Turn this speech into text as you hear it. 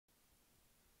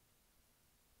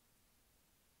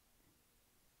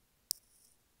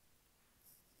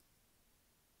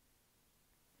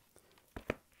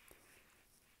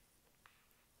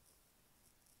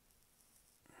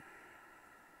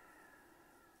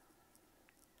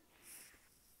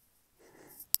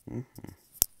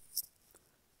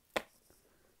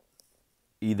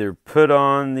Either put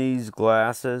on these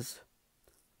glasses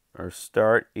or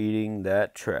start eating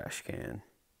that trash can.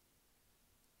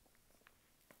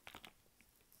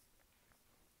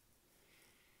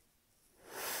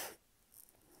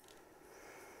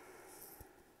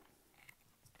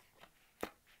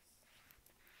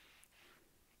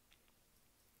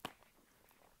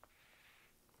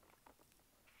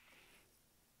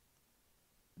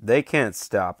 They can't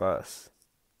stop us.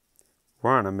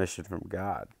 We're on a mission from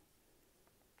God.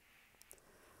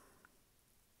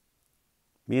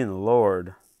 Me and the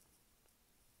Lord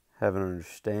have an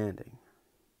understanding.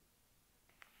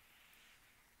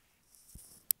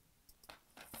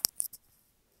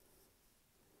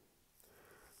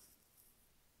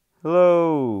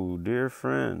 Hello, dear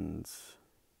friends.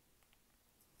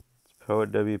 It's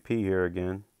Poet WP here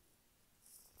again.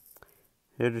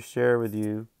 Here to share with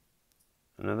you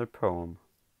another poem.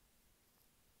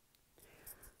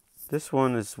 This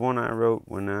one is one I wrote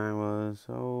when I was,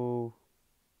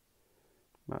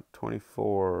 about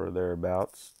 24 or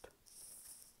thereabouts.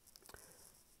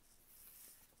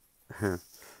 There's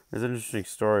an interesting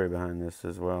story behind this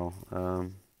as well.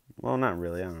 Well, not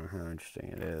really. I don't know how interesting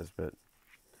it is, but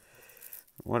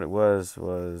what it was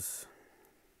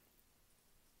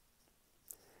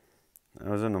I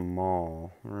was in a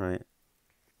mall, right?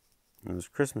 It was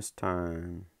Christmas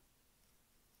time,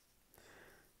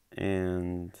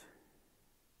 and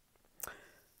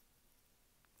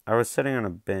I was sitting on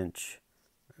a bench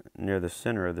near the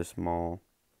center of this mall,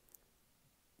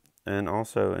 and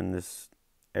also in this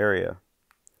area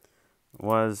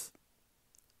was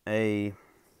a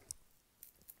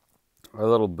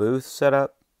little booth set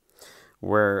up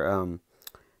where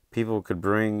people could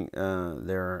bring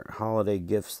their holiday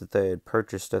gifts that they had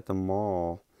purchased at the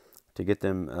mall to get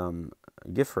them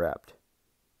gift wrapped.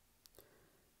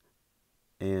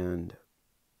 And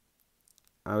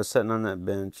I was sitting on that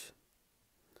bench,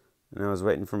 and I was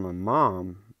waiting for my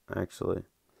mom, actually.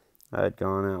 I had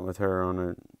gone out with her on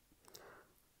a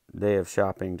day of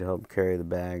shopping to help carry the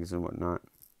bags and whatnot.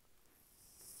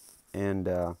 And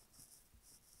I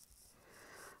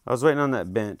was waiting on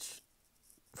that bench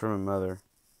for my mother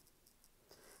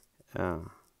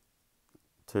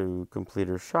to complete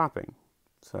her shopping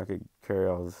so I could carry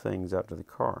all the things out to the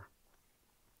car.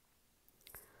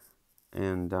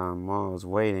 And while I was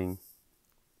waiting,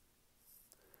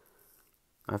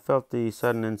 I felt the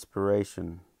sudden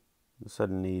inspiration, the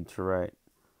sudden need to write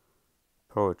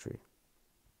poetry.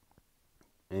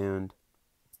 And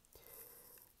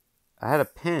I had a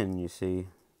pen, you see.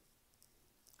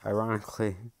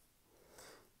 Ironically,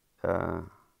 the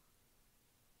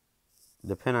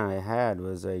pen I had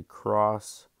was a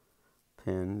Cross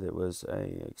pen that was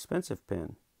a expensive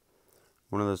pen.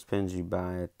 One of those pens you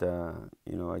buy at,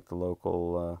 like the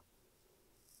local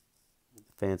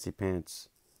fancy pants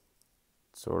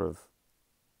sort of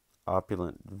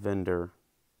opulent vendor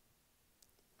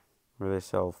where they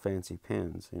sell fancy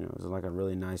pens. It was like a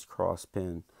really nice Cross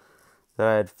pen that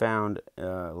I had found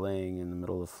laying in the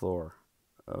middle of the floor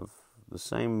of the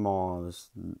same mall I was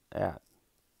at.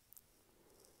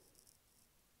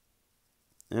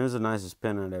 And it was the nicest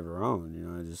pen I'd ever owned.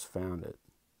 I just found it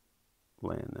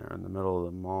laying there in the middle of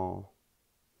the mall.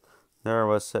 There I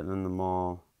was sitting in the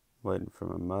mall waiting for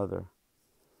my mother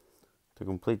to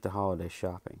complete the holiday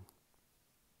shopping.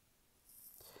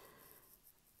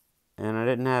 And I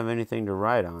didn't have anything to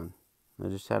write on. I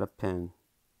just had a pen,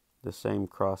 the same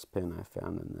Cross pen I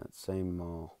found in that same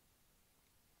mall.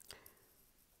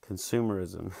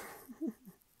 Consumerism.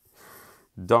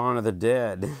 Dawn of the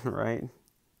Dead, right?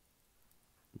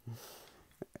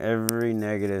 Every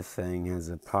negative thing has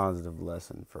a positive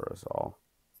lesson for us all.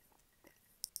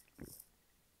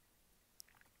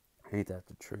 Ain't that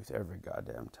the truth every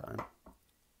goddamn time?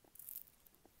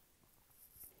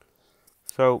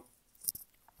 So,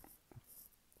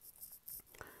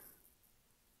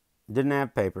 didn't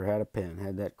have paper, had a pen,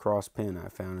 had that Cross pen I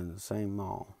found in the same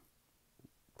mall,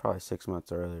 probably 6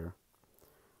 months earlier.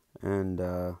 And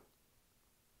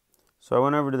so I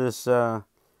went over to this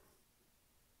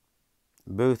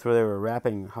booth where they were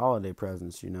wrapping holiday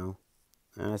presents, and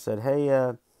I said, hey,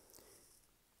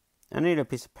 I need a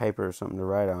piece of paper or something to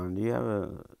write on. Do you have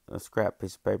a scrap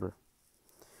piece of paper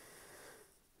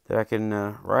that I can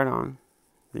write on?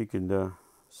 You could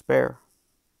spare?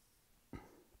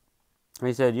 And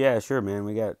he said, yeah, sure, man.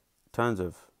 We got tons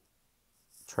of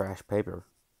trash paper.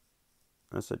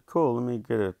 I said, cool, let me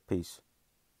get a piece.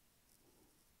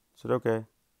 I said, okay,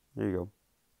 there you go.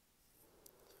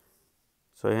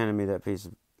 So he handed me that piece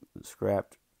of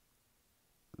scrap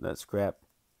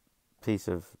piece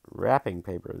of wrapping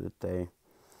paper that they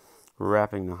were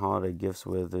wrapping the holiday gifts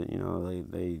with. You know,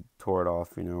 they tore it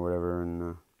off, you know, whatever,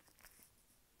 and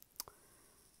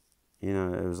you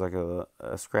know, it was like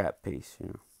a scrap piece, you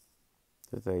know,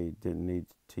 that they didn't need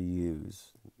to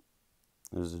use.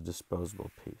 It was a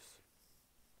disposable piece.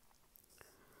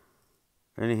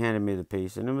 And he handed me the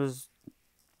piece, and it was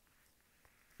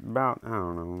about, I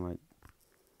don't know, like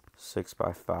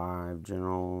 6x5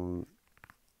 general,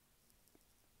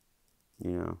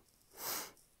 you know,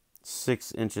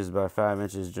 6 inches by 5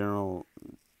 inches general,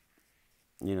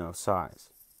 you know, size.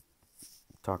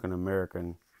 Talking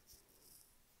American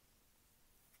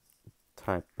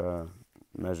type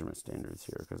measurement standards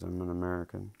here, because I'm an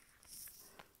American.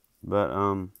 But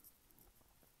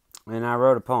and I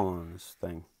wrote a poem on this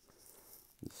thing,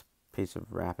 this piece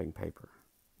of wrapping paper.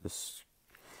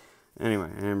 Anyway,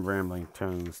 I'm rambling,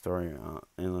 telling the story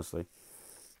endlessly.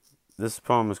 This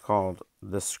poem is called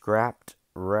 "The Scrapped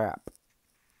Wrap."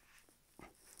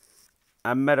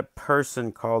 I met a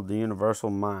person called the Universal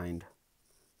Mind,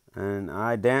 and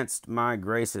I danced my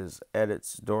graces at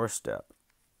its doorstep.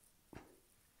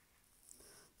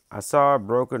 I saw a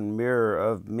broken mirror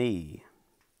of me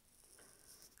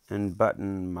and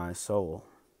buttoned my soul.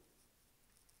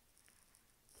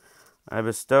 I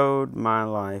bestowed my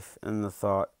life in the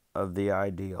thought of the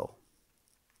ideal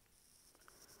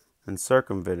and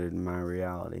circumvented my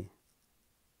reality.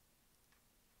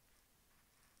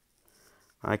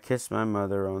 I kissed my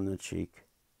mother on the cheek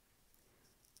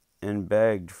and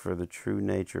begged for the true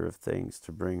nature of things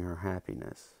to bring her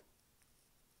happiness.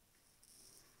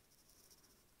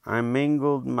 I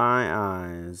mingled my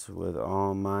eyes with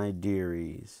all my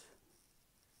dearies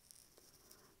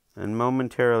and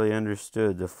momentarily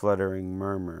understood the fluttering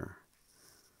murmur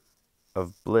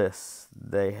of bliss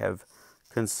they have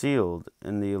concealed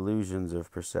in the illusions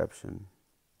of perception.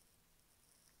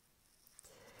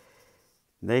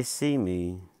 They see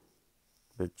me,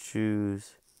 but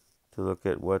choose to look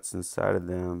at what's inside of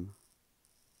them.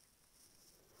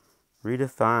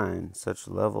 Redefine such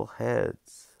level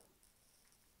heads.